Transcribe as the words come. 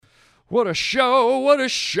What a show, what a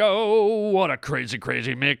show, what a crazy,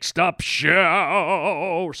 crazy mixed up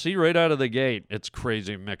show. See, right out of the gate, it's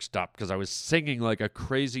crazy mixed up because I was singing like a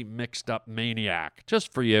crazy mixed up maniac.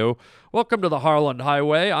 Just for you. Welcome to the Harlan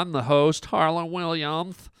Highway. I'm the host, Harlan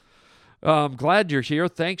Williams. Glad you're here.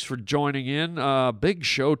 Thanks for joining in. Big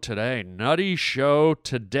show today, nutty show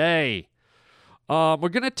today. We're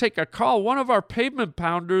going to take a call. One of our pavement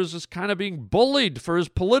pounders is kind of being bullied for his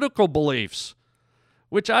political beliefs,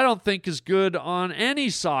 which I don't think is good on any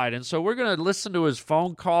side. And so we're going to listen to his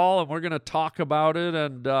phone call, and we're going to talk about it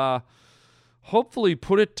and hopefully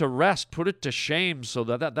put it to rest, put it to shame so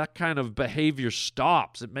that kind of behavior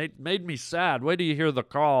stops. It made me sad. Wait till you hear the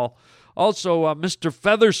call. Also, Mr.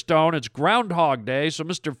 Featherstone, it's Groundhog Day, so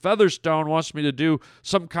Mr. Featherstone wants me to do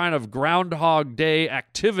some kind of Groundhog Day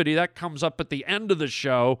activity. That comes up at the end of the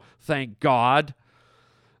show, thank God.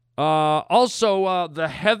 Also, the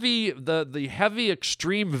heavy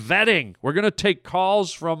extreme vetting. We're going to take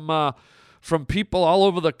calls from people all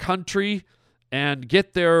over the country and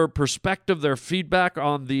get their perspective, their feedback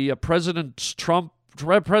on the President Trump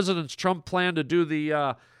plan to do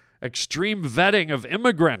the extreme vetting of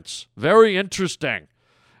immigrants. Very interesting.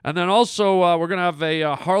 And then also, we're going to have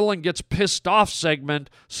a Harlan Gets Pissed Off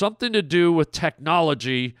segment, something to do with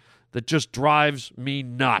technology that just drives me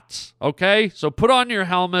nuts. Okay? So put on your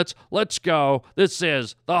helmets. Let's go. This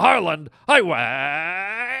is the Harlan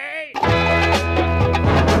Highway.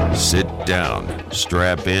 Sit down,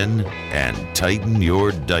 strap in, and tighten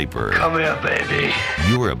your diaper. Come here, baby.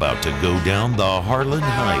 You're about to go down the Harlan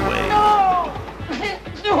Highway. No!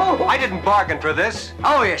 I didn't bargain for this.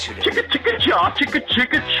 Oh, yes, you did. Chicka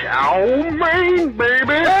chow mein,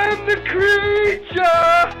 baby. And the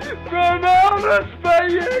creature from outer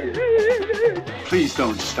space. Please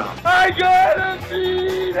don't stop. I got a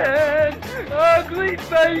mean and ugly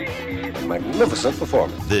face. Magnificent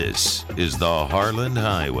performance. This is the Harlan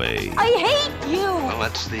Highway. I hate you! Well,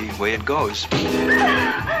 that's the way it goes.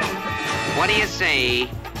 What do you say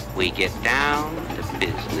we get down to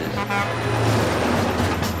business?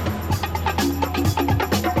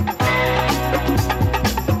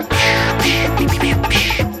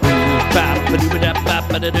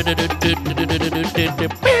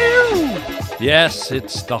 Yes,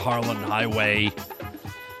 it's the Harlan Highway.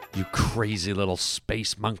 You crazy little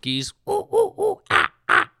space monkeys. Ooh, ooh, ooh, ah,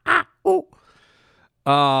 ah, ah, ooh.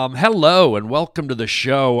 Hello and welcome to the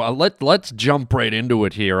show. Let's jump right into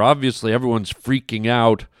it here. Obviously, everyone's freaking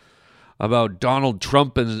out about Donald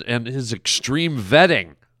Trump and his extreme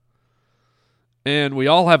vetting. And we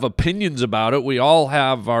all have opinions about it. We all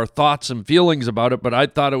have our thoughts and feelings about it, but I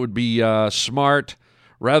thought it would be smart,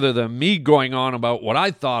 rather than me going on about what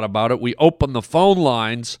I thought about it, we open the phone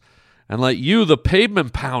lines and let you, the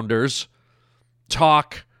pavement pounders,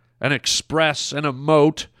 talk and express and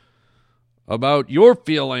emote about your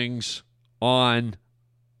feelings on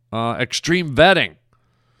extreme vetting.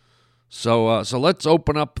 So let's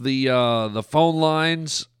open up the phone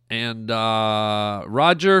lines, and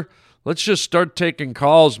Roger, let's just start taking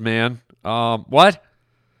calls, man. What?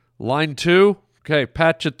 Line 2? Okay,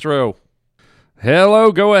 patch it through.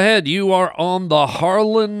 Hello, go ahead. You are on the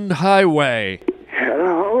Harlan Highway.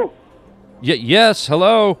 Hello? Yes,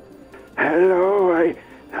 hello. Hello,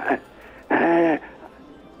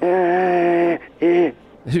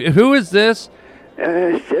 Who is this?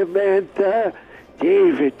 Samantha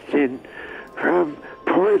Davidson from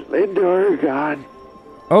Portland, Oregon.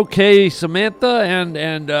 Okay, Samantha,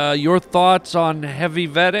 and your thoughts on heavy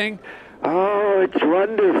vetting? Oh, it's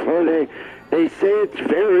wonderful. They say it's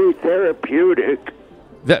very therapeutic.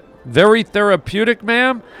 Very therapeutic,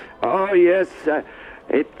 ma'am? Oh, yes.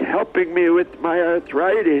 It's helping me with my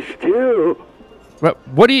arthritis, too.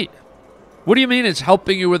 What do you mean it's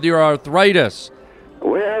helping you with your arthritis?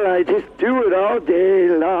 Well, I just do it all day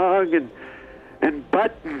long, and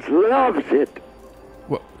Buttons loves it.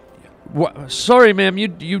 What? Sorry, ma'am, you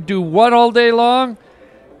do what all day long?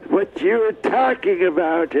 What you were talking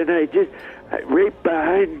about, and I right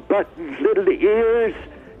behind Buttons' little ears,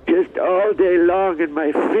 just all day long, and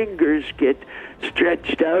my fingers get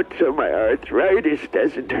stretched out so my arthritis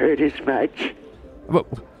doesn't hurt as much.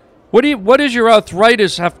 What does your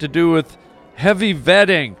arthritis have to do with heavy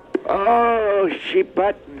vetting? Oh,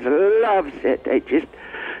 Buttons loves it.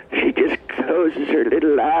 She just closes her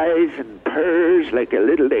little eyes and purrs like a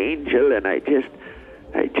little angel, and I just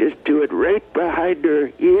do it right behind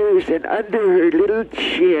her ears and under her little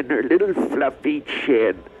chin, her little fluffy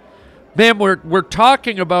chin. Ma'am, we're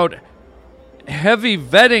talking about heavy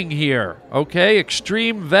vetting here, okay?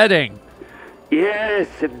 Extreme vetting. Yes,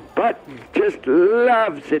 and Buttons just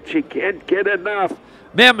loves it. She can't get enough.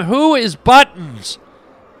 Ma'am, who is Buttons?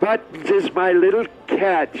 Buttons is my little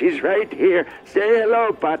cat. She's right here. Say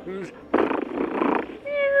hello, Buttons.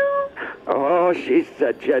 Oh, she's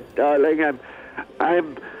such a darling.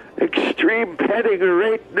 I'm extreme petting her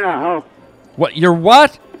right now. What? You're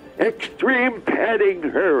what? Extreme petting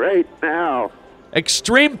her right now.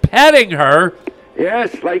 Extreme petting her?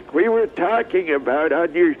 Yes, like we were talking about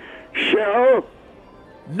on your show.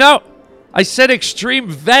 No, I said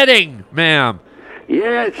extreme vetting, ma'am.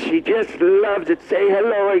 Yes, she just loves it. Say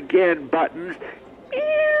hello again, Buttons.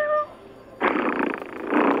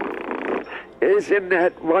 Isn't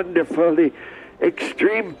that wonderful? The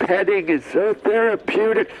extreme petting is so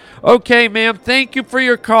therapeutic. Okay, ma'am, thank you for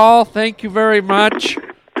your call. Thank you very much.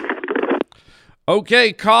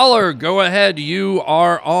 Okay, caller, go ahead. You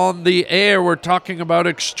are on the air. We're talking about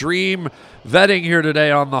extreme vetting here today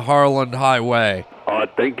on the Harland Highway.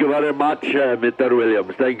 Thank you very much, Mr.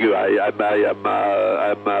 Williams. Thank you. I'm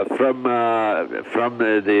from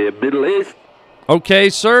the Middle East. Okay,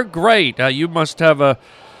 sir, great. You must have a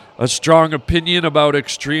strong opinion about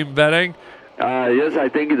extreme vetting. Yes, I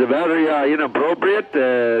think it's very inappropriate.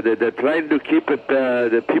 They're trying to keep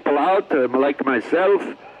the people out, like myself.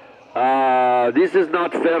 This is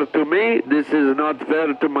not fair to me. This is not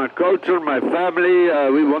fair to my culture, my family.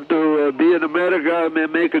 We want to be in America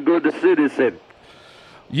and make a good citizen.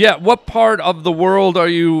 Yeah, what part of the world are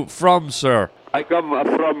you from, sir? I come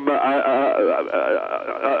from...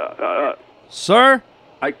 Sir?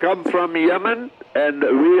 I come from Yemen, and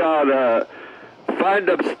we are fine,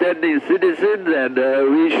 upstanding citizens, and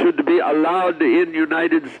we should be allowed in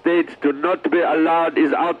United States. To not be allowed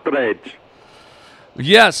is outrage.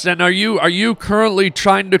 Yes, and are you currently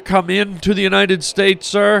trying to come into the United States,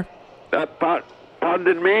 sir?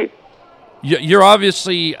 Pardon me? You're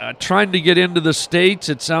obviously trying to get into the States.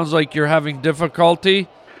 It sounds like you're having difficulty.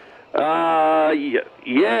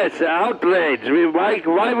 Yes, outrage.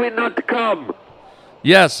 Why we not come?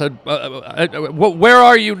 Yes. Where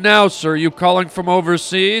are you now, sir? Are you calling from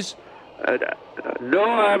overseas? No,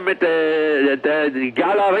 I'm at the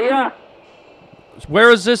Galleria. Where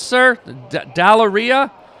is this, sir?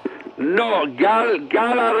 Galleria? No,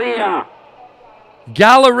 Galleria.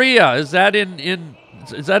 Galleria. Is that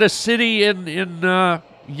is that a city in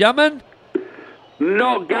Yemen?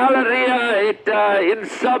 No, Galleria, in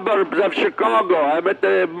suburbs of Chicago. I'm at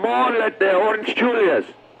the mall at the Orange Julius.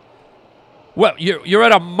 Well, you're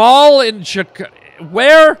at a mall in Chicago.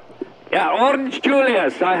 Where? Yeah, Orange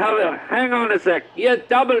Julius. Hang on a sec. Yeah,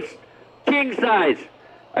 double king size.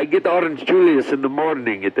 I get Orange Julius in the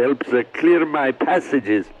morning. It helps clear my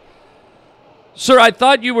passages. Sir, I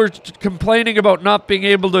thought you were complaining about not being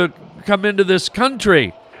able to come into this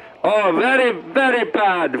country. Oh, very, very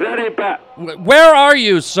bad, very bad. Where are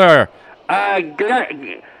you, sir? Galleria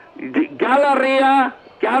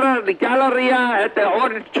at the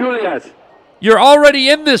Orange Julius. You're already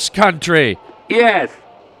in this country. Yes.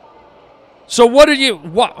 So what are you...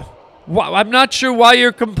 What? I'm not sure why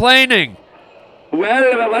you're complaining.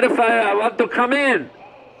 Well, what if I want to come in?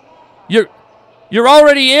 You're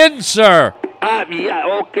already in, sir.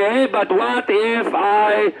 Yeah, okay, but what if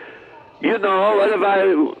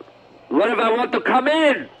what if I want to come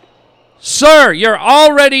in? Sir, you're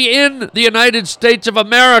already in the United States of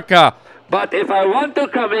America. But if I want to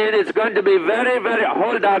come in, it's going to be very, very...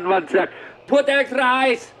 Hold on one sec. Put extra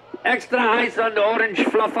ice on the orange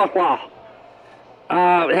fluff.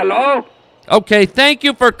 Hello? Okay, thank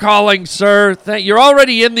you for calling, sir. You're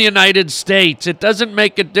already in the United States. It doesn't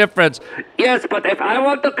make a difference. Yes, but if I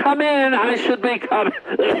want to come in, I should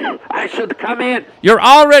come in. You're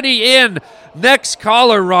already in. Next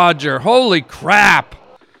caller, Roger. Holy crap.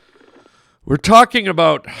 We're talking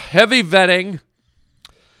about heavy vetting.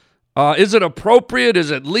 Is it appropriate? Is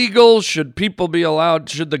it legal? Should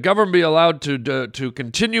the government be allowed to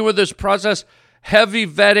continue with this process? Heavy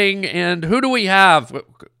vetting, and who do we have?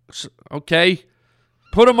 Okay,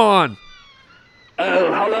 put him on.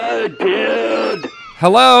 Oh, hello, dude.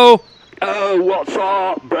 Hello. Oh, what's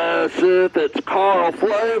up, bro? Sith? It's Carl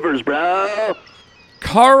Flavors, bro.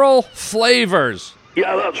 Carl Flavors.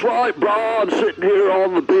 Yeah, that's right, bro. I'm sitting here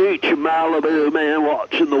on the beach in Malibu, man,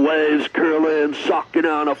 watching the waves curl in, sucking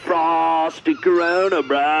on a frosty Corona,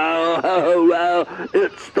 bro. Oh, well,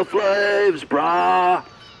 it's the Flaves, bro.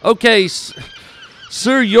 Okay,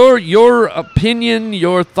 sir, your opinion,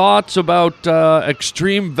 your thoughts about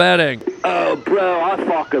extreme vetting. Oh, bro, I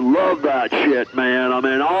fucking love that shit, man. I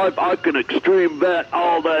mean, I can extreme vet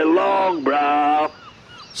all day long, bro.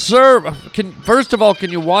 Sir, first of all, can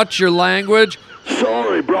you watch your language?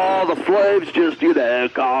 Sorry, bro, the Flaves just,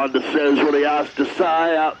 kind of says what he has to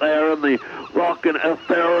say out there in the rockin'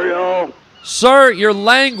 ethereal. Sir, your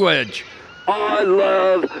language. I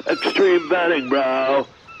love extreme vetting, bro.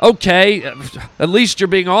 Okay, at least you're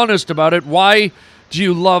being honest about it. Why do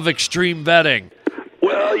you love extreme vetting?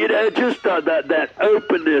 Well, just that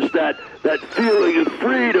openness, that feeling of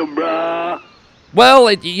freedom, bro. Well,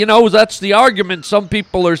 that's the argument. Some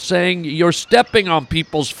people are saying you're stepping on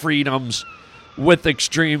people's freedoms with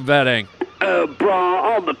extreme vetting. Bro,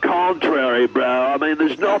 on the contrary, bro. I mean,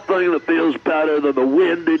 there's nothing that feels better than the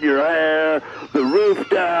wind in your hair, the roof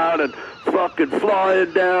down, and fucking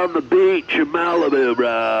flying down the beach in Malibu,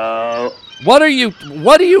 bro. What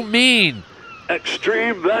do you mean?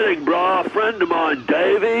 Extreme vetting, bro. A friend of mine,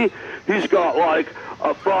 Davey, he's got like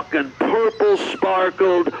a fucking purple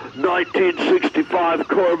sparkled 1965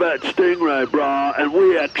 Corvette Stingray, bro, and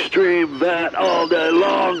we extreme vet all day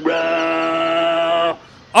long, bro.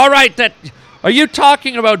 All right, are you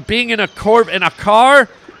talking about being in a car?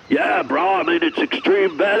 Yeah, bro, I mean, it's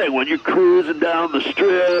extreme vetting. When you're cruising down the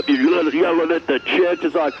strip, you're yelling at the chicks.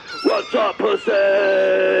 It's like, what's up,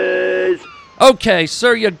 pussies? Okay,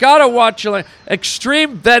 sir, you gotta watch your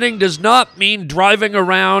extreme vetting does not mean driving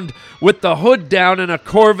around with the hood down in a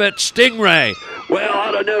Corvette Stingray. Well,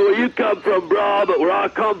 I don't know where you come from, bro, but where I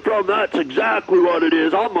come from, that's exactly what it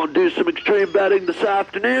is. I'm gonna do some extreme vetting this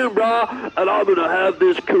afternoon, bro, and I'm gonna have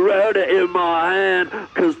this Corona in my hand,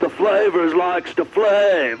 cause the flavors likes to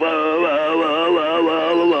flave. Whoa, whoa, whoa, whoa,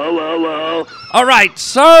 whoa, whoa, whoa, whoa. All right,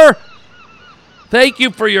 sir. Thank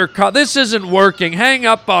you for your call. This isn't working. Hang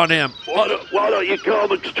up on him. Why don't you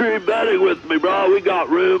come extreme vetting with me, bro? We got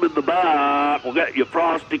room in the back. We'll get you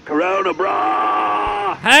frosty Corona,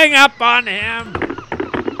 bro. Hang up on him.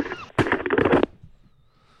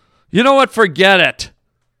 You know what? Forget it.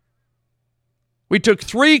 We took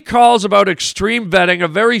 3 calls about extreme vetting, a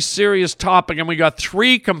very serious topic, and we got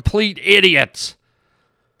 3 complete idiots.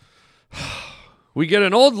 We get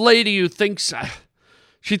an old lady who thinks...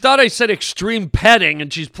 She thought I said extreme petting,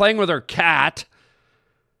 and she's playing with her cat.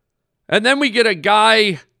 And then we get a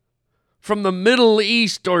guy from the Middle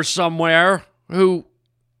East or somewhere who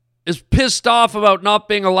is pissed off about not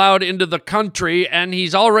being allowed into the country, and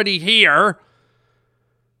he's already here.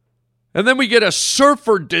 And then we get a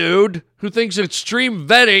surfer dude who thinks extreme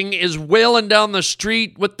vetting is wailing down the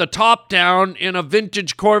street with the top down in a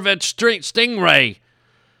vintage Corvette Stingray.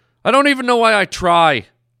 I don't even know why I try.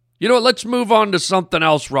 You know what? Let's move on to something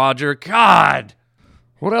else, Roger. God,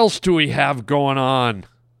 what else do we have going on?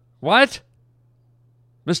 What?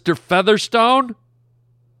 Mr. Featherstone?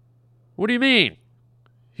 What do you mean?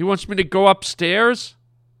 He wants me to go upstairs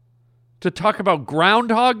to talk about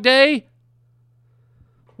Groundhog Day?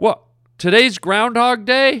 What? Today's Groundhog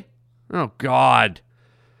Day? Oh, God.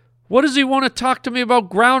 What does he want to talk to me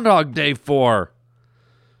about Groundhog Day for?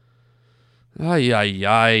 Ay, ay,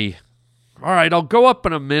 ay. All right, I'll go up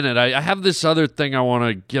in a minute. I have this other thing I want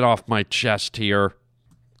to get off my chest here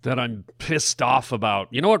that I'm pissed off about.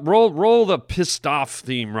 You know what? Roll the pissed off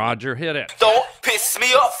theme, Roger. Hit it. Don't piss me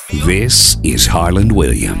off. This is Harland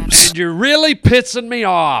Williams. And you're really pissing me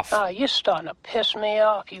off. Oh, you're starting to piss me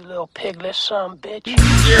off, you little piglet son bitch.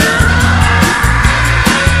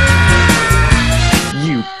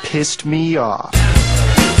 You pissed me off.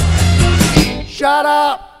 Shut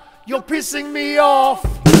up! You're pissing me off!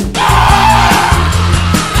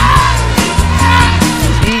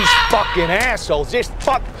 These fucking assholes. These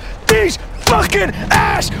fucking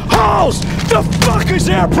assholes! The fuck is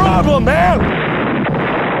their problem, man?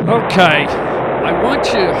 Okay, I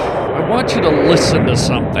want you to listen to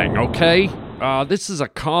something, okay? This is a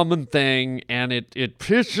common thing, and it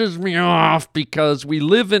pisses me off because we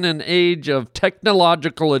live in an age of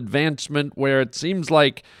technological advancement where it seems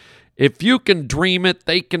like if you can dream it,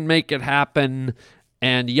 they can make it happen,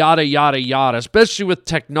 and yada, yada, yada, especially with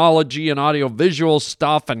technology and audiovisual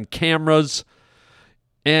stuff and cameras.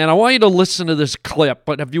 And I want you to listen to this clip,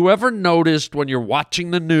 but have you ever noticed when you're watching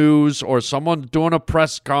the news or someone's doing a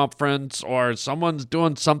press conference or someone's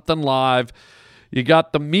doing something live, you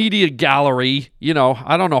got the media gallery, you know,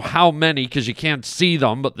 I don't know how many because you can't see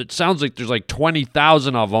them, but it sounds like there's like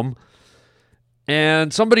 20,000 of them.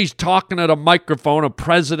 And somebody's talking at a microphone, a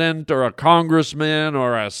president or a congressman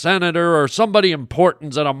or a senator or somebody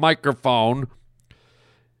important's at a microphone.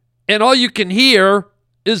 And all you can hear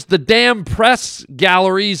is the damn press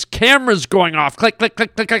gallery's cameras going off. Click, click,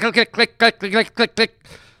 click, click, click, click, click, click, click, click, click, click.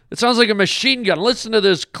 It sounds like a machine gun. Listen to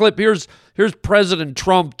this clip. Here's President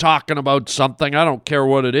Trump talking about something. I don't care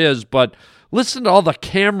what it is, but listen to all the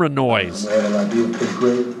camera noise. I have a lot of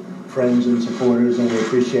great friends and supporters, and I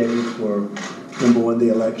appreciate it for, number one, the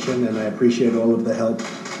election, and I appreciate all of the help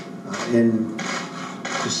in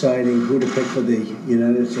deciding who to pick for the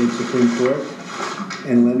United States Supreme Court.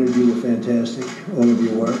 And Leonard, you were fantastic, all of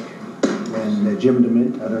your work. and Jim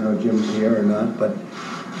DeMint. I don't know if Jim's here or not, but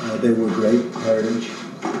they were great. Heritage.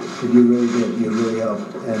 But you really did. You really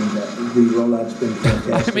helped, and the rollout's been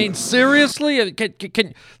fantastic. I mean, seriously?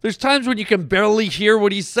 There's times when you can barely hear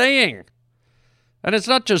what he's saying. And it's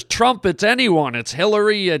not just Trump, it's anyone. It's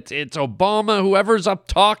Hillary, it's Obama, whoever's up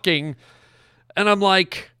talking. And I'm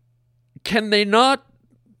like, can they not,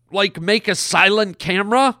 like, make a silent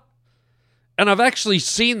camera? And I've actually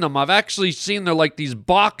seen them. They're like these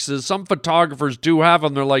boxes. Some photographers do have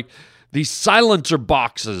them. They're like these silencer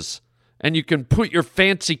boxes. And you can put your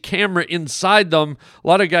fancy camera inside them. A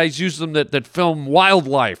lot of guys use them that film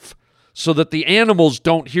wildlife so that the animals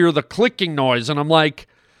don't hear the clicking noise. And I'm like,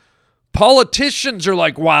 politicians are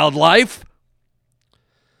like wildlife.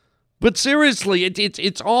 But seriously,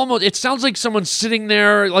 it's almost, it sounds like someone's sitting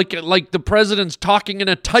there like the president's talking in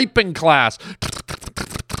a typing class.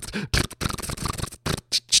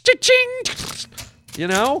 You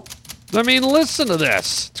know? I mean, listen to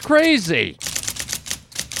this. It's crazy.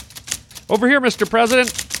 Over here, Mr. President.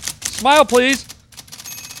 Smile, please.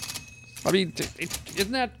 I mean,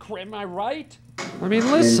 isn't that, am I right? I mean,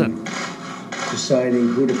 listen. Deciding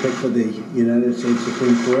who to pick for the United States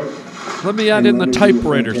Supreme Court. Let me add in the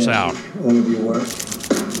typewriter sound. All of your work.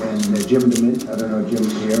 And Jim DeMint, I don't know if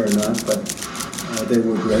Jim's here or not, but they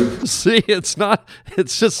were great. See, it's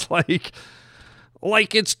just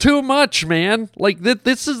like it's too much, man. Like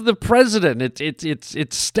this is the president.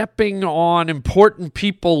 It's stepping on important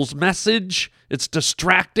people's message. It's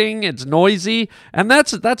distracting. It's noisy, and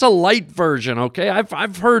that's a light version. Okay,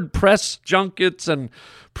 I've heard press junkets and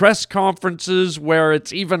press conferences where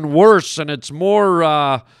it's even worse and it's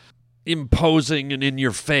more imposing and in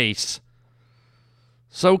your face.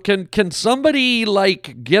 So can somebody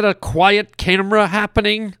like get a quiet camera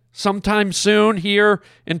happening sometime soon here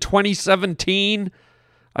in 2017?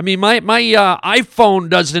 I mean, my iPhone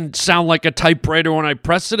doesn't sound like a typewriter when I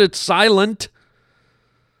press it. It's silent.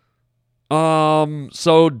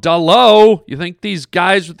 So Dullo, you think these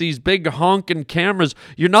guys with these big honking cameras,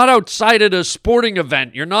 you're not outside at a sporting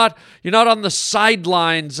event. You're not on the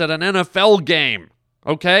sidelines at an NFL game,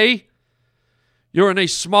 okay? You're in a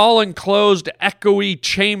small enclosed echoey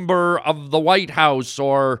chamber of the White House,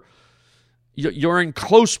 or you're in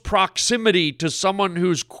close proximity to someone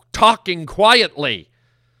who's talking quietly.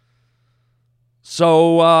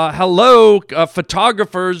 So, hello,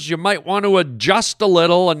 photographers, you might want to adjust a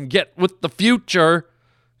little and get with the future.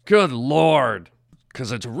 Good Lord,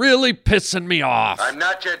 because it's really pissing me off. I'm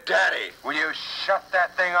not your daddy. Will you shut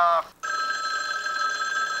that thing off?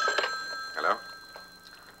 Hello?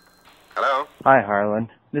 Hello? Hi, Harlan.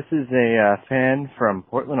 This is a fan from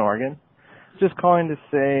Portland, Oregon. Just calling to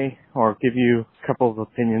say, or give you a couple of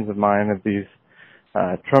opinions of mine of these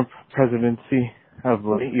Trump presidency of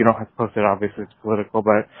late. You don't have to post it, obviously it's political,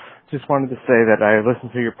 but just wanted to say that I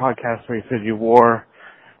listened to your podcast where you said you wore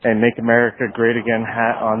a Make America Great Again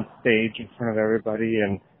hat on stage in front of everybody,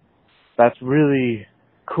 and that's really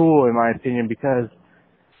cool in my opinion because,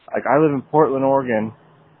 like, I live in Portland, Oregon,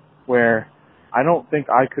 where I don't think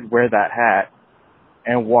I could wear that hat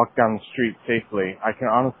and walk down the street safely. I can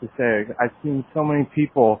honestly say I've seen so many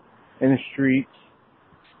people in the streets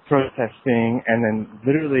protesting and then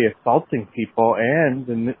literally assaulting people and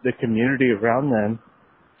the community around them,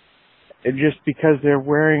 just because they're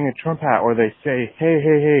wearing a Trump hat, or they say,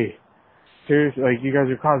 hey, seriously, like, you guys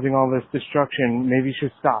are causing all this destruction, maybe you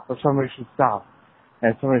should stop, or somebody should stop.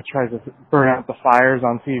 And somebody tries to burn out the fires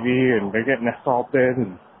on TV, and they're getting assaulted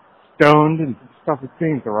and stoned, and stuff is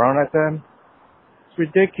being thrown at them. It's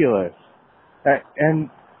ridiculous. And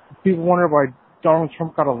people wonder why Donald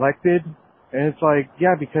Trump got elected. And it's like,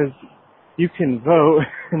 yeah, because you can vote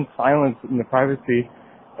in silence in the privacy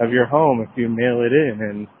of your home if you mail it in.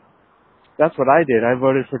 And that's what I did. I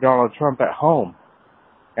voted for Donald Trump at home.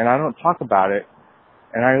 And I don't talk about it.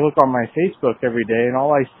 And I look on my Facebook every day, and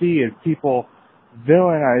all I see is people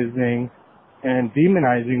villainizing and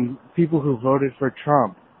demonizing people who voted for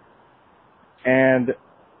Trump. And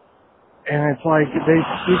it's like they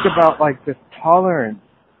speak about, like, this tolerance,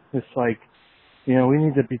 this, like, you know, we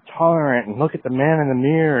need to be tolerant and look at the man in the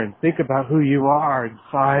mirror and think about who you are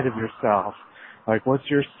inside of yourself. Like, what's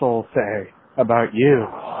your soul say about you?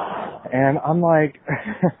 And I'm like,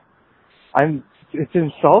 it's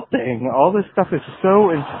insulting. All this stuff is so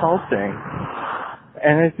insulting.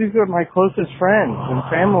 And these are my closest friends and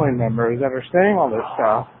family members that are saying all this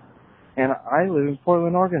stuff. And I live in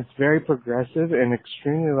Portland, Oregon. It's very progressive and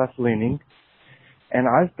extremely left-leaning. And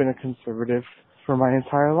I've been a conservative for my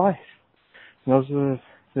entire life. And those are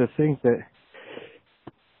the things that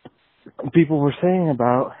people were saying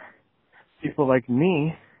about people like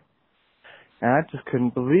me And I just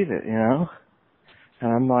couldn't believe it, you know?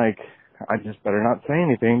 And I'm like, I just better not say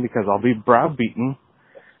anything because I'll be browbeaten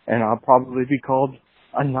and I'll probably be called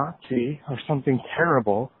a Nazi or something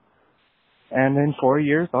terrible. And in 4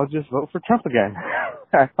 years, I'll just vote for Trump again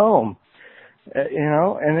at home. You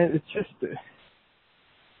know, and it's just,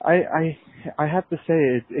 I have to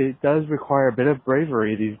say, it does require a bit of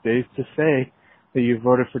bravery these days to say that you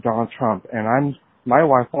voted for Donald Trump. And my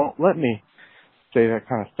wife won't let me say that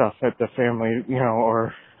kind of stuff at the family, you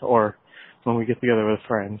know, or when we get together with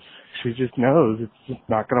friends. She just knows it's just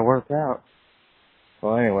not going to work out.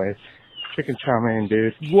 Well, anyways, chicken chow mein,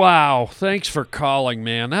 dude. Wow, thanks for calling,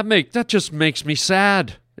 man. That just makes me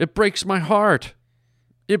sad. It breaks my heart.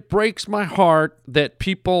 It breaks my heart that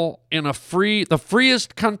people in the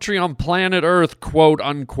freest country on planet Earth, quote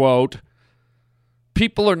unquote,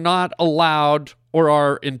 people are not allowed or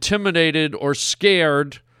are intimidated or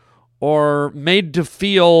scared or made to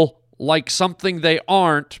feel like something they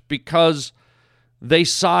aren't because they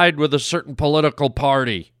side with a certain political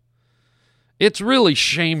party. It's really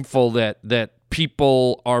shameful that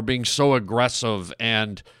people are being so aggressive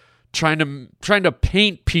and trying to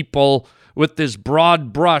paint people with this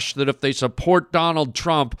broad brush that if they support Donald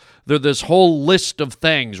Trump, they're this whole list of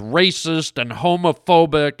things, racist and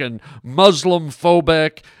homophobic and Muslim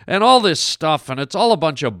phobic and all this stuff, and it's all a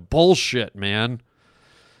bunch of bullshit, man.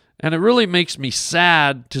 And it really makes me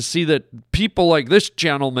sad to see that people like this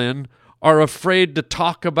gentleman are afraid to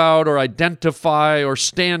talk about or identify or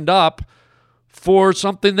stand up for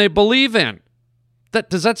something they believe in.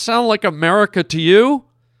 Does that sound like America to you?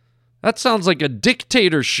 That sounds like a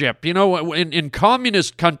dictatorship. You know, in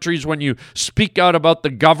communist countries, when you speak out about the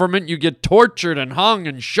government, you get tortured and hung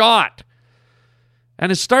and shot.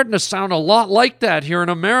 And it's starting to sound a lot like that here in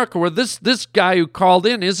America, where this guy who called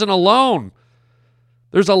in isn't alone.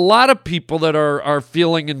 There's a lot of people that are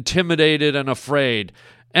feeling intimidated and afraid.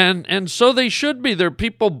 And so they should be. There are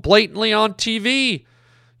people blatantly on TV,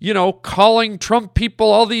 you know, calling Trump people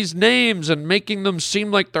all these names and making them seem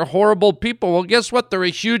like they're horrible people. Well, guess what? They're a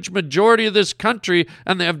huge majority of this country,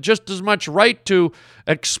 and they have just as much right to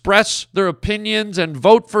express their opinions and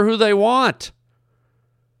vote for who they want.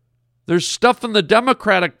 There's stuff in the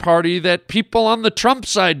Democratic Party that people on the Trump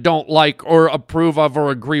side don't like or approve of or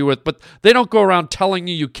agree with, but they don't go around telling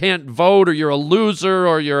you can't vote or you're a loser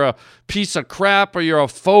or you're a piece of crap or you're a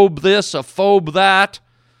phobe this, a phobe that.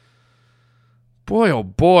 Boy, oh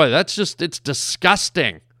boy, it's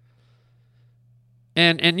disgusting.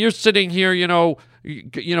 And you're sitting here, you know,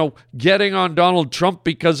 getting on Donald Trump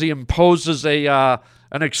because he imposes an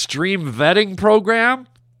extreme vetting program.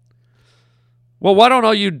 Well, why don't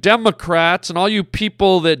all you Democrats and all you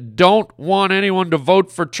people that don't want anyone to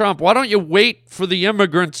vote for Trump, why don't you wait for the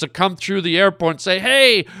immigrants to come through the airport and say,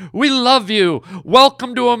 hey, we love you.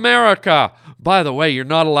 Welcome to America. By the way, you're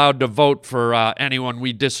not allowed to vote for anyone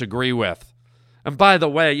we disagree with. And by the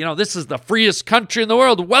way, you know, this is the freest country in the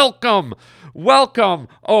world. Welcome. Welcome.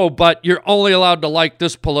 Oh, but you're only allowed to like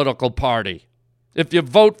this political party. If you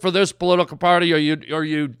vote for this political party or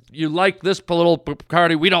you like this political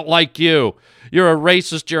party, we don't like you. You're a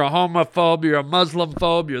racist, you're a homophobe, you're a Muslim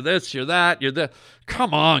phobe, you're this, you're that, you're that.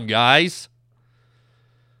 Come on, guys.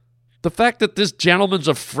 The fact that this gentleman's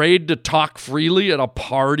afraid to talk freely at a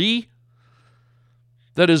party,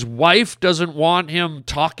 that his wife doesn't want him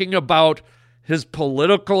talking about his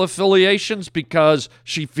political affiliations because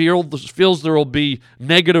she feels there will be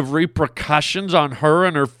negative repercussions on her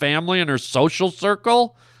and her family and her social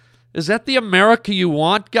circle? Is that the America you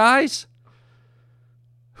want, guys?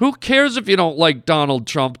 Who cares if you don't like Donald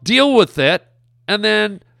Trump? Deal with it and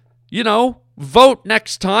then, you know, vote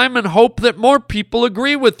next time and hope that more people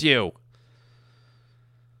agree with you.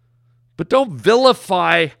 But don't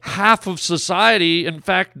vilify half of society, in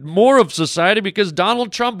fact, more of society, because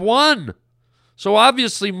Donald Trump won. So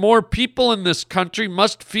obviously more people in this country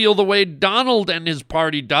must feel the way Donald and his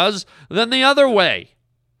party does than the other way.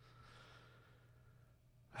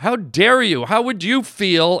 How dare you? How would you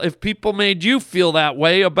feel if people made you feel that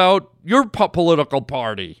way about your political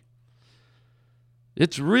party?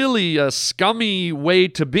 It's really a scummy way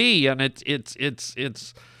to be, and it's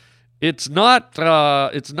not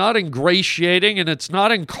ingratiating, and it's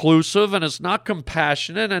not inclusive, and it's not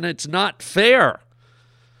compassionate, and it's not fair.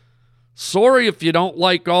 Sorry if you don't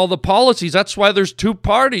like all the policies. That's why there's two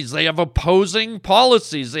parties. They have opposing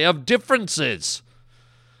policies. They have differences.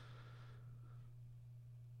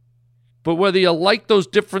 But whether you like those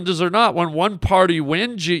differences or not, when one party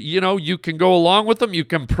wins, you can go along with them. You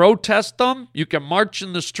can protest them. You can march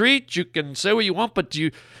in the streets. You can say what you want, but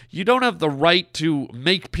you don't have the right to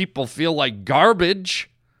make people feel like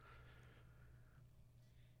garbage.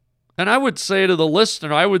 And I would say to the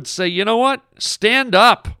listener, I would say, you know what? Stand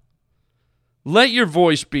up. Let your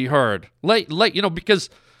voice be heard. Because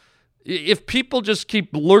if people just keep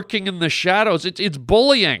lurking in the shadows, it's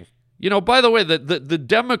bullying. By the way, the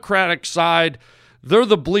Democratic side, they're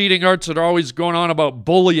the bleeding hearts that are always going on about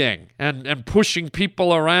bullying and pushing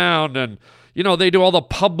people around. And, they do all the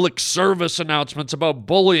public service announcements about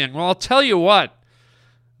bullying. Well, I'll tell you what.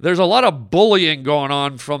 There's a lot of bullying going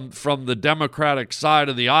on from the Democratic side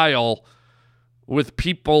of the aisle with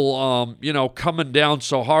people, coming down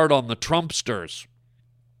so hard on the Trumpsters.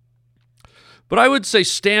 But I would say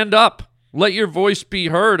stand up. Let your voice be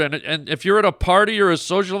heard. And if you're at a party or a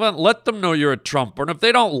social event, let them know you're a Trumper. And if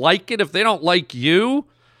they don't like it, if they don't like you,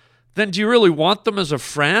 then do you really want them as a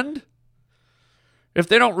friend? If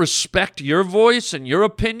they don't respect your voice and your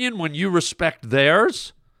opinion when you respect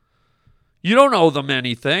theirs, you don't owe them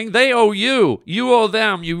anything. They owe you. You owe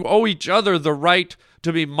them. You owe each other the right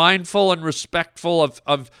to be mindful and respectful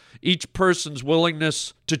of each person's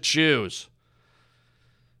willingness to choose.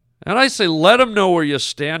 And I say, let them know where you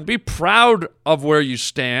stand. Be proud of where you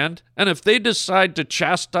stand. And if they decide to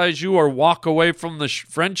chastise you or walk away from the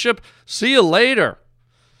friendship, see you later.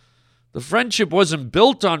 The friendship wasn't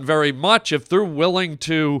built on very much if they're willing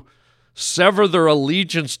to sever their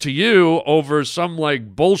allegiance to you over some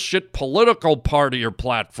bullshit political party or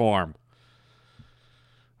platform.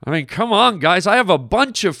 I mean, come on, guys. I have a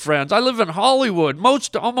bunch of friends. I live in Hollywood.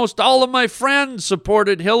 Almost all of my friends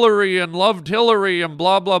supported Hillary and loved Hillary and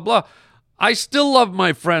blah, blah, blah. I still love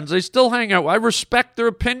my friends. They still hang out. I respect their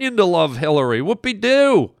opinion to love Hillary.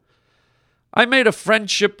 Whoopee-doo. I made a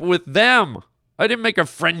friendship with them. I didn't make a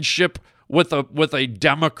friendship with a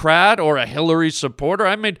Democrat or a Hillary supporter.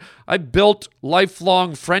 I built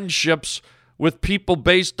lifelong friendships with people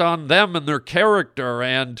based on them and their character.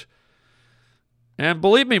 And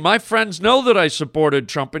believe me, my friends know that I supported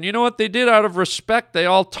Trump. And you know what they did out of respect? They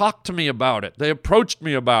all talked to me about it. They approached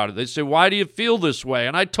me about it. They said, why do you feel this way?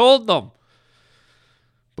 And I told them.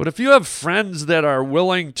 But if you have friends that are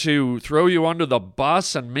willing to throw you under the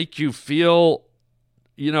bus and make you feel,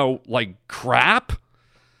 like crap,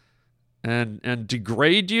 and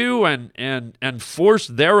degrade you and force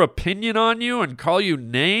their opinion on you and call you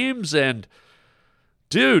names, and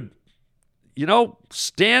dude,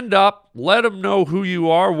 stand up, let them know who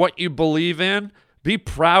you are, what you believe in, be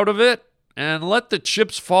proud of it, and let the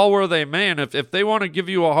chips fall where they may. And if they want to give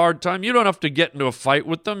you a hard time, you don't have to get into a fight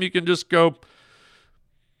with them. You can just go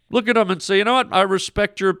look at them and say, you know what, I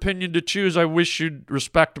respect your opinion to choose. I wish you'd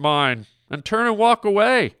respect mine, and turn and walk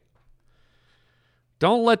away.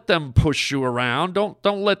 Don't let them push you around. Don't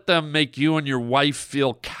let them make you and your wife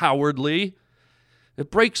feel cowardly. It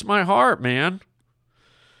breaks my heart, man.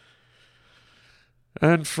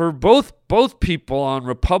 And for both people on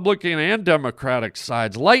Republican and Democratic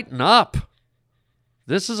sides, lighten up.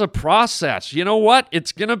 This is a process. You know what?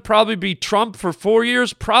 It's going to probably be Trump for 4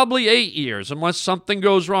 years, probably 8 years, unless something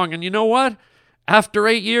goes wrong. And you know what? After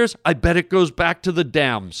 8 years, I bet it goes back to the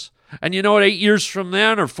Dems. And you know what, 8 years from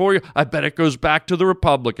then or 4 years, I bet it goes back to the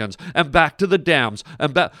Republicans and back to the Dems.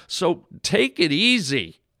 So take it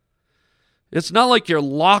easy. It's not like you're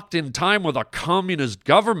locked in time with a communist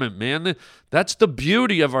government, man. That's the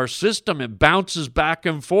beauty of our system. It bounces back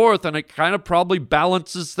and forth, and it kind of probably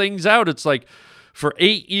balances things out. It's like for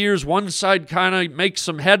 8 years, one side kind of makes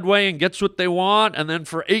some headway and gets what they want, and then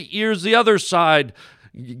for 8 years, the other side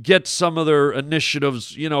gets some of their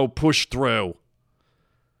initiatives, pushed through.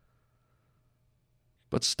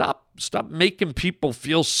 But stop making people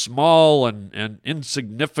feel small and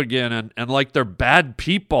insignificant and like they're bad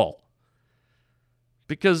people.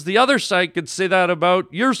 Because the other side could say that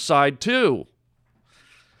about your side too.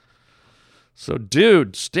 So,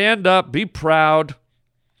 dude, stand up, be proud,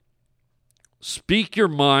 speak your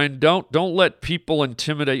mind. Don't let people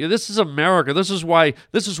intimidate you. This is America. This is why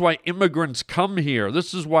immigrants come here.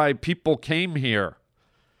 This is why people came here.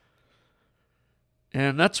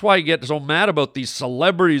 And that's why I get so mad about these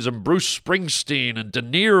celebrities and Bruce Springsteen and De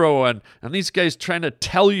Niro and these guys trying to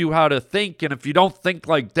tell you how to think. And if you don't think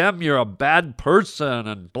like them, you're a bad person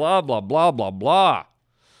and blah, blah, blah, blah, blah.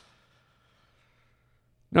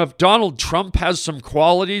 Now, if Donald Trump has some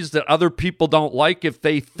qualities that other people don't like, if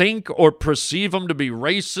they think or perceive him to be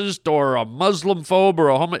racist or a Muslim phobe or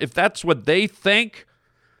a homo, if that's what they think,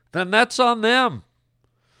 then that's on them.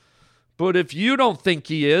 But if you don't think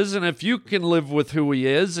he is, and if you can live with who he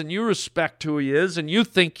is, and you respect who he is, and you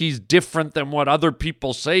think he's different than what other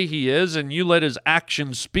people say he is, and you let his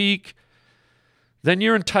actions speak, then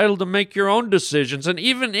you're entitled to make your own decisions. And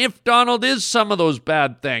even if Donald is some of those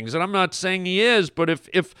bad things, and I'm not saying he is, but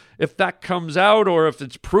if that comes out, or if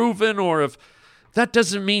it's proven, or if That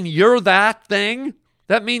doesn't mean you're that thing.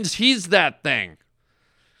 That means he's that thing.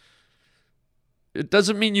 It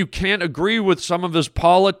doesn't mean you can't agree with some of his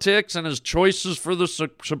politics and his choices for the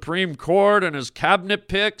Supreme Court and his cabinet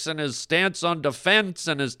picks and his stance on defense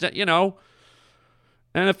and his,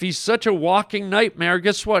 And if he's such a walking nightmare,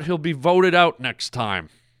 guess what? He'll be voted out next time.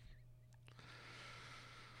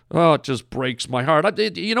 Oh, it just breaks my heart.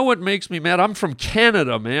 You know what makes me mad? I'm from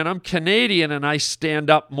Canada, man. I'm Canadian, and I stand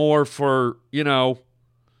up more for,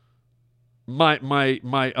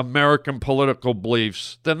 my American political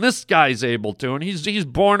beliefs than this guy's able to, and he's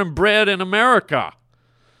born and bred in America.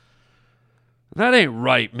 That ain't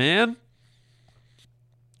right, man.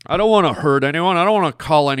 I don't want to hurt anyone. I don't want to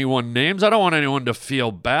call anyone names. I don't want anyone to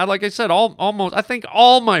feel bad. Like I said, I think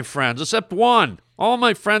all my friends except one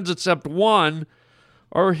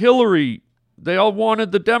are Hillary. They all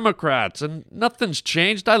wanted the Democrats, and nothing's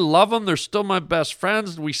changed. I love them. They're still my best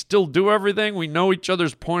friends. We still do everything. We know each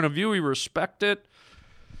other's point of view. We respect it.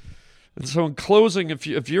 And so in closing,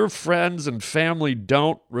 if your friends and family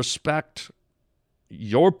don't respect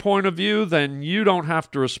your point of view, then you don't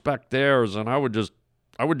have to respect theirs. And I would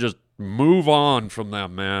just move on from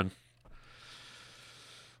them, man.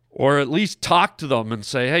 Or at least talk to them and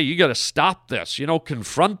say, hey, you got to stop this.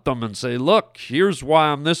 Confront them and say, look, here's why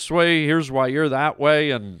I'm this way. Here's why you're that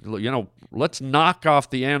way. And, let's knock off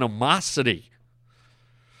the animosity.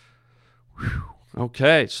 Whew.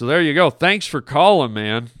 Okay, so there you go. Thanks for calling,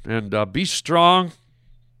 man. And be strong.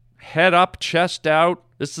 Head up, chest out.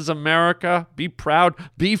 This is America. Be proud.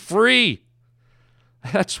 Be free.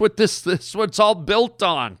 That's what what's all built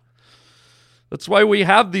on. That's why we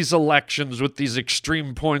have these elections with these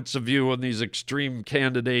extreme points of view and these extreme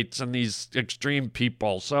candidates and these extreme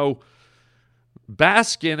people. So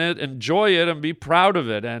bask in it, enjoy it, and be proud of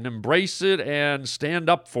it, and embrace it, and stand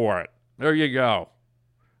up for it. There you go.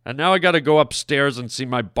 And now I got to go upstairs and see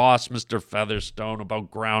my boss, Mr. Featherstone, about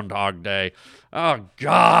Groundhog Day. Oh,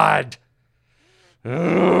 God.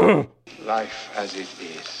 Ugh. Life as it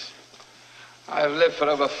is. I've lived for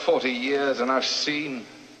over 40 years, and I've seen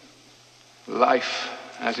life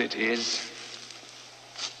as it is.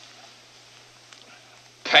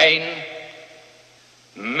 Pain,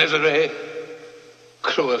 misery,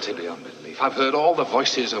 cruelty beyond belief. I've heard all the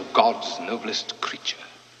voices of God's noblest creature.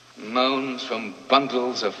 Moans from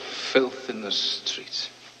bundles of filth in the streets.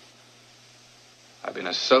 I've been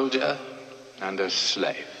a soldier and a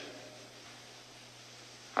slave.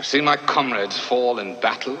 I've seen my comrades fall in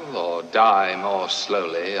battle or die more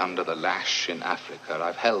slowly under the lash in Africa.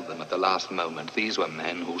 I've held them at the last moment. These were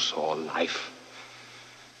men who saw life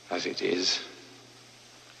as it is,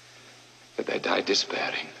 but they died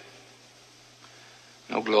despairing.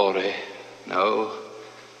 No glory, no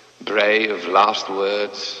brave last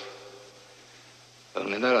words,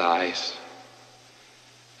 only their eyes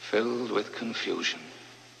filled with confusion,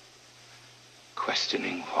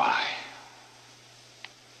 questioning why.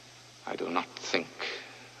 I do not think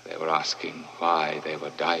they were asking why they were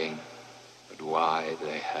dying, but why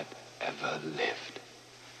they had ever lived.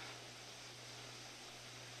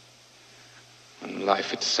 And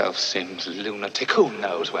life itself seems lunatic. Who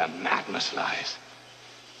knows where madness lies?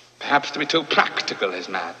 Perhaps to be too practical is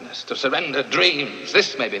madness. To surrender dreams,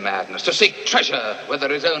 this may be madness. To seek treasure where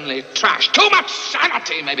there is only trash. Too much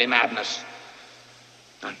sanity may be madness.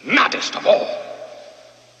 And maddest of all,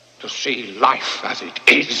 to see life as it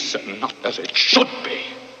is and not as it should be.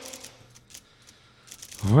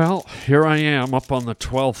 Well, here I am up on the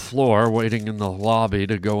 12th floor waiting in the lobby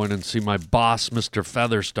to go in and see my boss, Mr.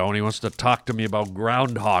 Featherstone. He wants to talk to me about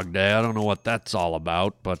Groundhog Day. I don't know what that's all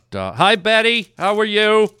about, but hi, Betty. How are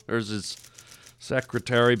you? There's his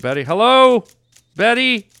secretary, Betty. Hello,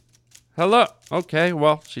 Betty. Hello. Okay,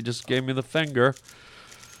 well, she just gave me the finger.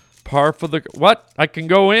 Par for the... What? I can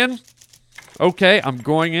go in? Okay, I'm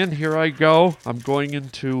going in. Here I go. I'm going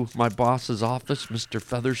into my boss's office, Mr.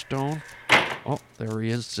 Featherstone. Oh, there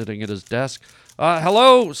he is, sitting at his desk.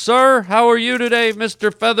 Hello, sir. How are you today,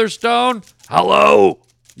 Mr. Featherstone? Hello.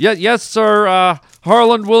 Yes, sir.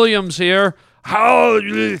 Harland Williams here.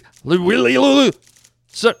 Sir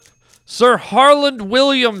Harland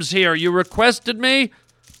Williams here. You requested me?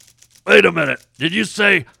 Wait a minute. Did you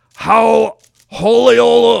say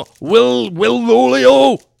Willolio?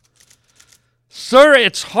 Sir,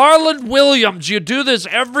 it's Harland Williams. You do this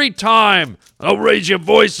every time. Don't raise your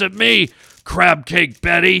voice at me, Crab Cake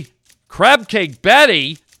Betty. Crab Cake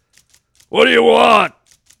Betty? What do you want?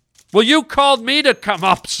 Well, you called me to come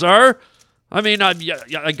up, sir. I mean, I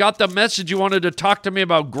got the message you wanted to talk to me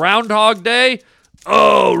about Groundhog Day.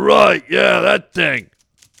 Oh, right. Yeah, that thing.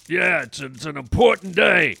 Yeah, it's an important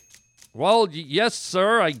day. Well, yes,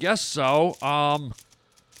 sir, I guess so.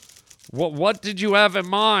 What did you have in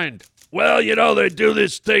mind? Well, you know, they do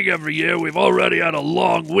this thing every year. We've already had a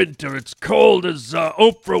long winter. It's cold as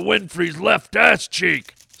Oprah Winfrey's left ass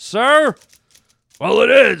cheek. Sir? Well, it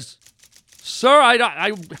is. Sir, I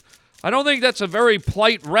don't think that's a very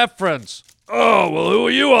polite reference. Oh, well, who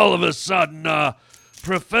are you all of a sudden?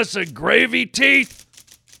 Professor Gravy Teeth?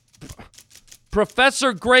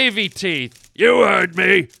 Professor Gravy Teeth. You heard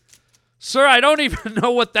me. Sir, I don't even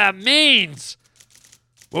know what that means.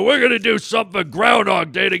 Well, we're going to do something for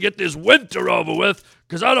Groundhog Day to get this winter over with,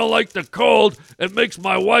 because I don't like the cold. It makes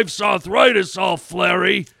my wife's arthritis all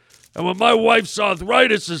flary. And when my wife's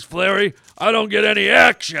arthritis is flary, I don't get any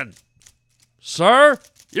action. Sir?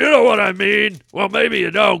 You know what I mean. Well, maybe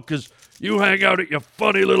you don't, because you hang out at your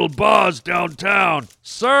funny little bars downtown.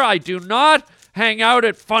 Sir, I do not hang out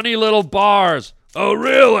at funny little bars. Oh,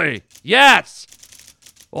 really? Yes.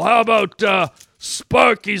 Well, how about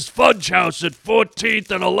Sparky's Fudge House at 14th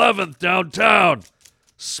and 11th downtown?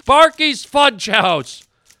 Sparky's Fudge House.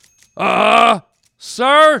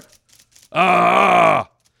 Sir?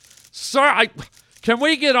 Sir, can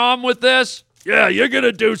we get on with this? Yeah, you're going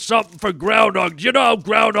to do something for Groundhog. Do you know how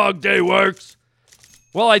Groundhog Day works?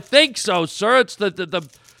 Well, I think so, sir. It's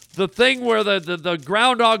the thing where the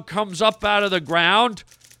groundhog comes up out of the ground,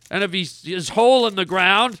 and if his hole in the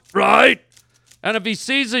ground, right? And if he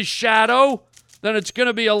sees his shadow, then it's going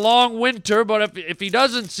to be a long winter. But if he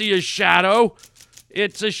doesn't see his shadow,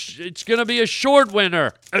 it's going to be a short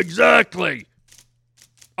winter. Exactly.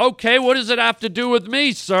 Okay, what does it have to do with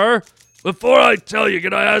me, sir? Before I tell you,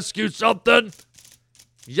 can I ask you something?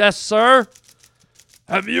 Yes, sir.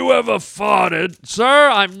 Have you ever farted? Sir,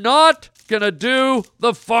 I'm not going to do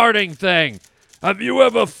the farting thing. Have you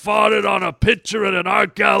ever farted on a picture at an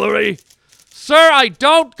art gallery? Sir, I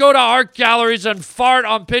don't go to art galleries and fart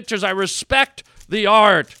on pictures. I respect the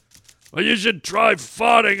art. Well, you should try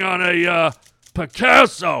farting on a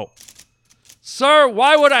Picasso. Sir,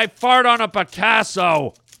 why would I fart on a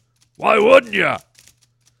Picasso? Why wouldn't you?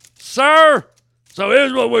 Sir? So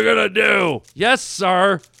here's what we're going to do. Yes,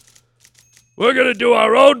 sir. We're going to do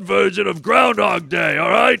our own version of Groundhog Day,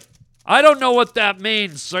 all right? I don't know what that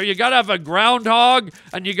means, sir. You got to have a groundhog,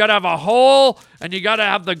 and you got to have a hole, and you got to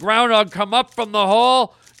have the groundhog come up from the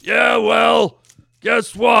hole. Yeah, well,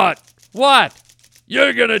 guess what? What?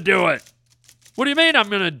 You're going to do it. What do you mean I'm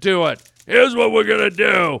going to do it? Here's what we're going to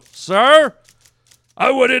do. Sir?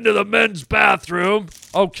 I went into the men's bathroom.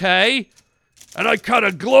 Okay. And I cut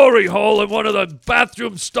a glory hole in one of the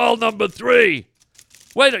bathroom stall number 3.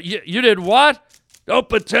 Wait, you did what? Don't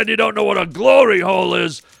pretend you don't know what a glory hole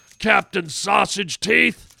is, Captain Sausage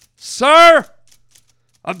Teeth. Sir?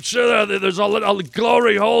 I'm sure there's all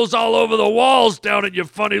glory holes all over the walls down at your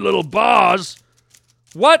funny little bars.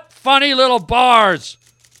 What funny little bars?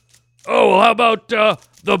 Oh, well, how about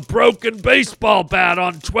the broken baseball bat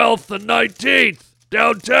on 12th and 19th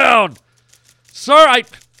downtown? Sir,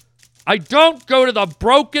 I don't go to the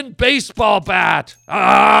broken baseball bat.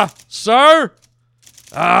 Sir?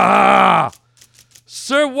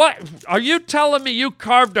 Sir, what? Are you telling me you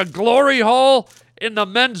carved a glory hole in the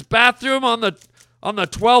men's bathroom on the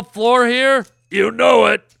 12th floor here? You know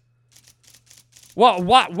it.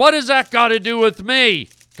 What has that got to do with me?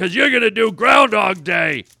 Because you're going to do Groundhog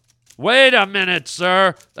Day. Wait a minute,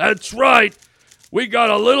 sir. That's right. We got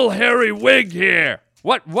a little hairy wig here.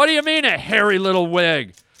 What do you mean a hairy little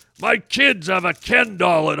wig? My kids have a Ken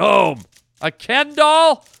doll at home. A Ken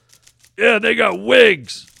doll? Yeah, they got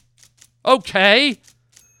wigs. Okay.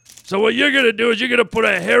 So what you're going to do is you're going to put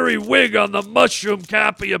a hairy wig on the mushroom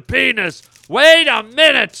cap of your penis. Wait a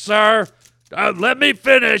minute, sir. Let me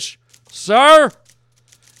finish. Sir?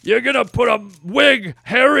 You're going to put a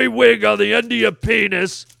hairy wig on the end of your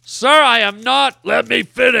penis. Sir, I am not. Let me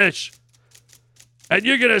finish. And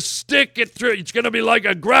you're going to stick it through. It's going to be like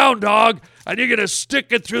a groundhog, and you're going to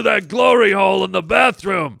stick it through that glory hole in the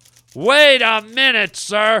bathroom. Wait a minute,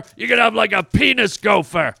 sir. You're going to have like a penis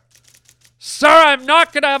gopher. Sir, I'm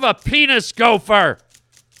not going to have a penis gopher.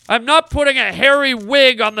 I'm not putting a hairy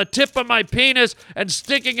wig on the tip of my penis and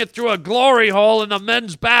sticking it through a glory hole in the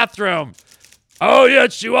men's bathroom. Oh,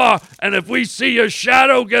 yes, you are. And if we see your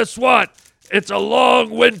shadow, guess what? It's a long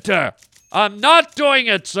winter. I'm not doing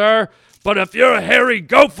it, sir. But if your hairy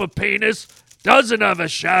gopher penis doesn't have a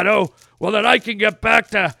shadow, well, then I can get back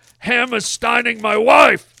to Hammersteining my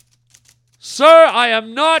wife. Sir, I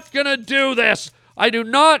am not going to do this. I do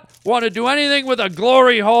not want to do anything with a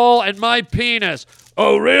glory hole in my penis.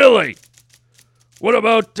 Oh, really? What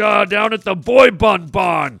about down at the Boy Bun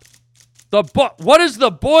Barn? What is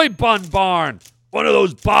the Boy Bun Barn? One of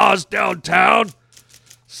those bars downtown.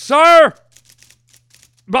 Sir!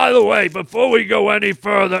 By the way, before we go any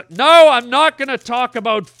further, no, I'm not going to talk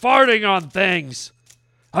about farting on things.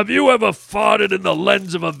 Have you ever farted in the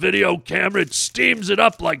lens of a video camera? It steams it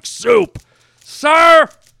up like soup. Sir!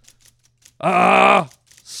 Sir,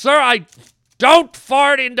 I don't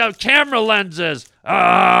fart into camera lenses.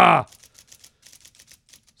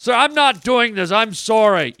 Sir, I'm not doing this. I'm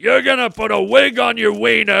sorry. You're going to put a wig on your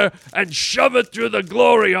wiener and shove it through the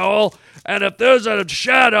glory hole. And if there's a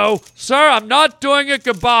shadow, sir, I'm not doing it.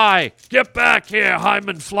 Goodbye. Get back here,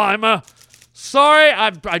 Hyman Flymer. Sorry,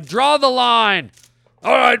 I draw the line.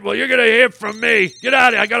 All right, well, you're going to hear from me. Get out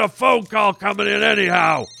of here. I got a phone call coming in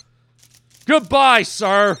anyhow. Goodbye,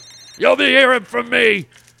 sir. You'll be hearing from me,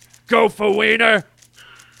 Gopher Wiener.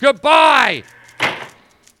 Goodbye.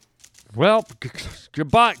 Well,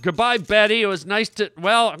 goodbye, Betty. It was nice to...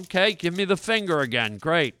 Well, okay, give me the finger again.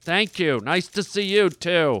 Great. Thank you. Nice to see you,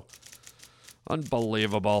 too.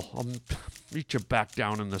 Unbelievable. I'll meet you back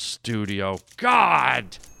down in the studio.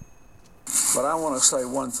 God! But I want to say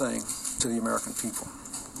one thing to the American people.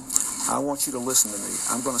 I want you to listen to me.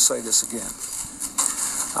 I'm going to say this again.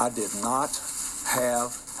 I did not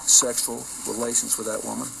have sexual relations with that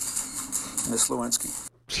woman, Miss Lewinsky.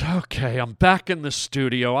 Okay, I'm back in the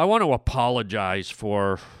studio. I want to apologize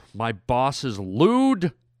for my boss's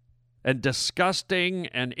lewd and disgusting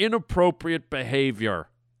and inappropriate behavior.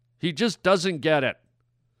 He just doesn't get it.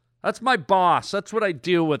 That's my boss. That's what I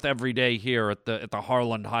deal with every day here at the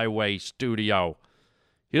Harland Highway studio.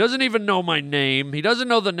 He doesn't even know my name. He doesn't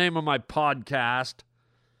know the name of my podcast.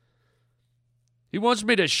 He wants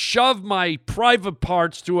me to shove my private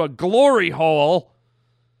parts through a glory hole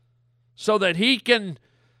so that he can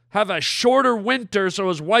have a shorter winter so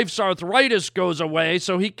his wife's arthritis goes away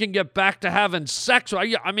so he can get back to having sex.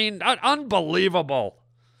 I mean, unbelievable.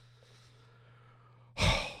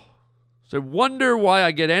 So wonder why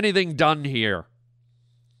I get anything done here.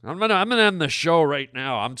 I'm gonna end the show right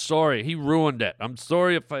now. I'm sorry. He ruined it. I'm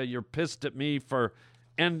sorry if you're pissed at me for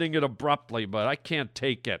ending it abruptly, but I can't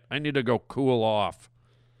take it. I need to go cool off.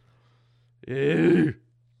 Ew.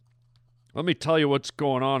 Let me tell you what's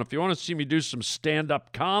going on. If you want to see me do some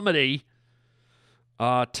stand-up comedy,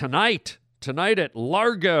 tonight at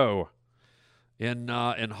Largo in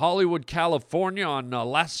Hollywood, California on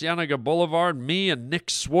La Cienega Boulevard, me and Nick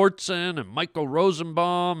Swartzen and Michael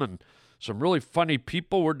Rosenbaum and some really funny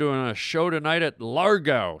people. We're doing a show tonight at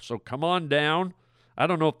Largo, so come on down. I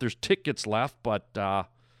don't know if there's tickets left, but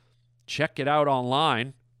check it out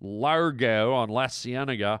online. Largo on La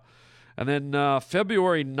Cienega. And then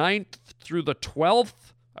February 9th through the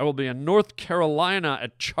 12th, I will be in North Carolina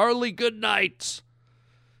at Charlie Goodnight's.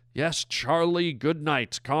 Yes, Charlie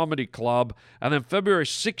Goodnight's Comedy Club. And then February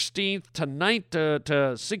 16th to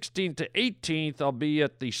 16th to 18th, I'll be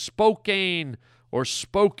at the Spokane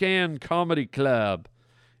Comedy Club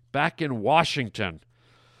back in Washington.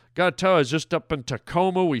 Gotta tell you, I was just up in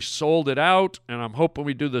Tacoma. We sold it out, and I'm hoping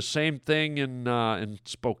we do the same thing in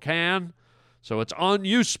Spokane. So it's on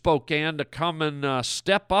you, Spokane, to come and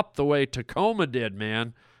step up the way Tacoma did,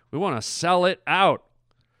 man. We want to sell it out.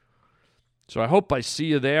 So I hope I see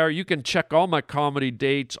you there. You can check all my comedy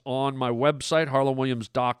dates on my website,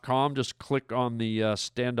 harlandwilliams.com. Just click on the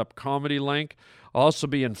stand-up comedy link. I'll also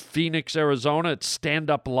be in Phoenix, Arizona at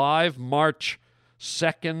Stand Up Live, March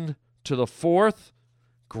 2nd to the 4th.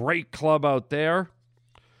 Great club out there.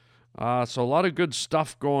 So a lot of good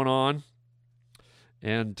stuff going on.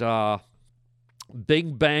 And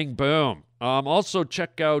bing, bang, boom. Also,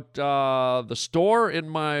 check out the store in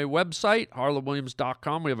my website,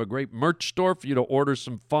 harlandwilliams.com. We have a great merch store for you to order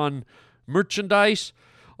some fun merchandise.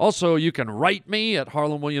 Also, you can write me at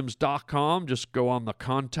harlandwilliams.com. Just go on the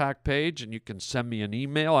contact page, and you can send me an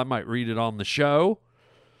email. I might read it on the show.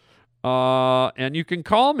 And you can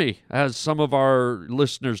call me, as some of our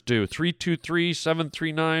listeners do,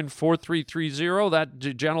 323-739-4330. That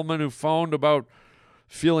gentleman who phoned about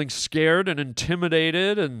feeling scared and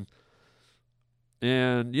intimidated and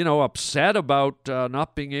upset about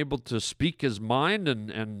not being able to speak his mind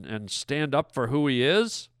and stand up for who he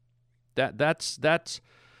is. That's I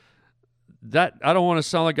don't want to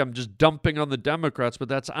sound like I'm just dumping on the Democrats, but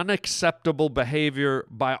that's unacceptable behavior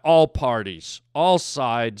by all parties, all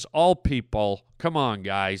sides, all people. Come on,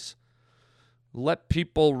 guys. Let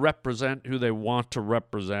people represent who they want to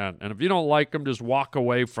represent. And if you don't like them, just walk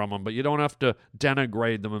away from them. But you don't have to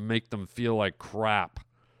denigrate them and make them feel like crap.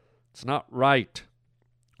 It's not right.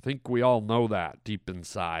 I think we all know that deep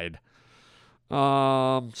inside.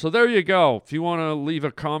 So there you go. If you want to leave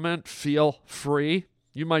a comment, feel free.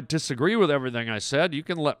 You might disagree with everything I said. You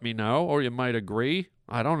can let me know, or you might agree.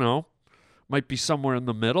 I don't know. Might be somewhere in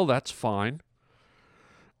the middle. That's fine.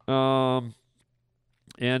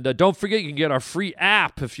 And don't forget, you can get our free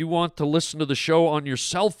app if you want to listen to the show on your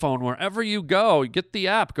cell phone wherever you go. Get the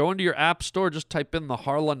app. Go into your app store. Just type in the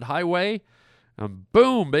Harland Highway. And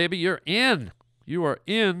boom, baby, you're in. You are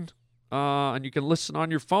in. And you can listen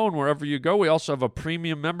on your phone wherever you go. We also have a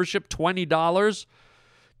premium membership, $20.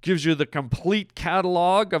 Gives you the complete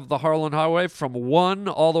catalog of the Harland Highway from 1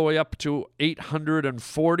 all the way up to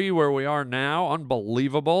 840, where we are now.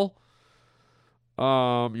 Unbelievable.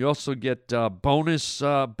 You also get bonus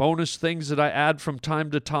things that I add from time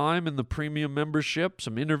to time in the premium membership.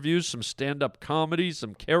 Some interviews, some stand-up comedy,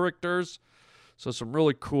 some characters. So some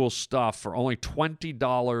really cool stuff for only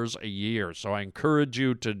 $20 a year. So I encourage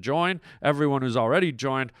you to join. Everyone who's already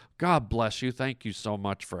joined, God bless you. Thank you so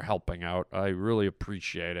much for helping out. I really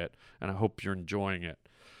appreciate it, and I hope you're enjoying it.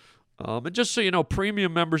 And just so you know,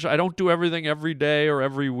 premium members, I don't do everything every day or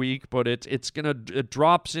every week, but it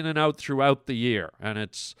drops in and out throughout the year, and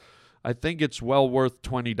I think it's well worth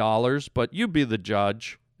 $20. But you be the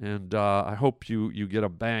judge, and I hope you get a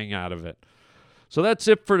bang out of it. So that's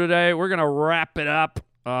it for today. We're gonna wrap it up.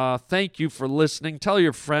 Thank you for listening. Tell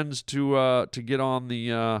your friends to get on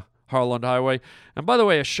the Harland Highway. And by the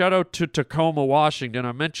way, a shout out to Tacoma, Washington.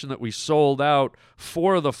 I mentioned that we sold out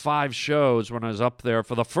 4 of the 5 shows when I was up there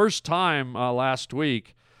for the first time last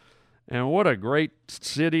week. And what a great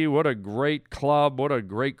city, what a great club, what a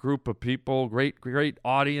great group of people, great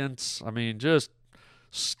audience. I mean, just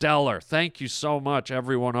stellar. Thank you so much,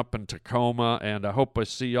 everyone up in Tacoma, and I hope I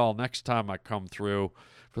see y'all next time I come through.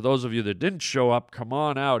 For those of you that didn't show up, come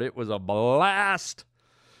on out. It was a blast.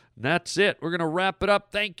 And that's it. We're going to wrap it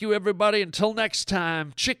up. Thank you, everybody. Until next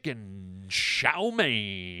time, chicken chow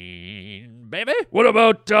mein, baby. What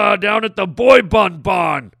about down at the Boy Bun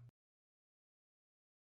Barn?